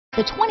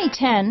The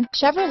 2010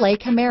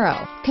 Chevrolet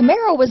Camaro.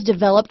 Camaro was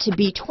developed to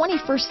be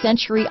 21st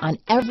century on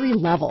every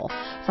level,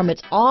 from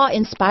its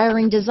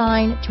awe-inspiring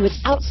design to its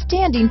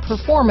outstanding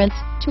performance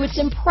to its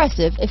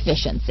impressive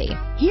efficiency.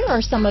 Here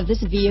are some of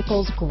this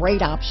vehicle's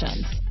great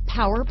options: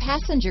 power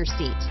passenger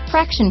seat,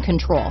 traction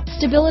control,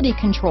 stability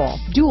control,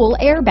 dual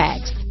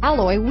airbags,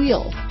 alloy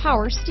wheels,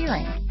 power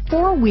steering,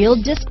 four-wheel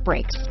disc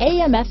brakes,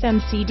 AM/FM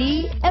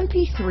CD,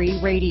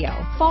 MP3 radio,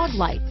 fog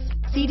lights,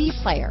 CD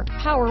player,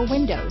 power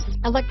windows,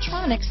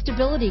 electronic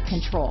stability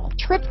control,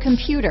 trip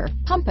computer,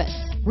 compass,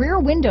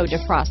 rear window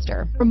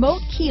defroster, remote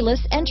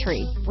keyless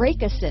entry,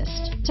 brake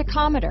assist,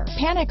 tachometer,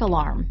 panic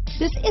alarm.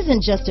 This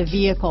isn't just a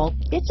vehicle,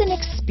 it's an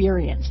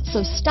experience.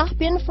 So stop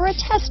in for a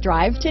test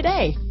drive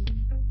today.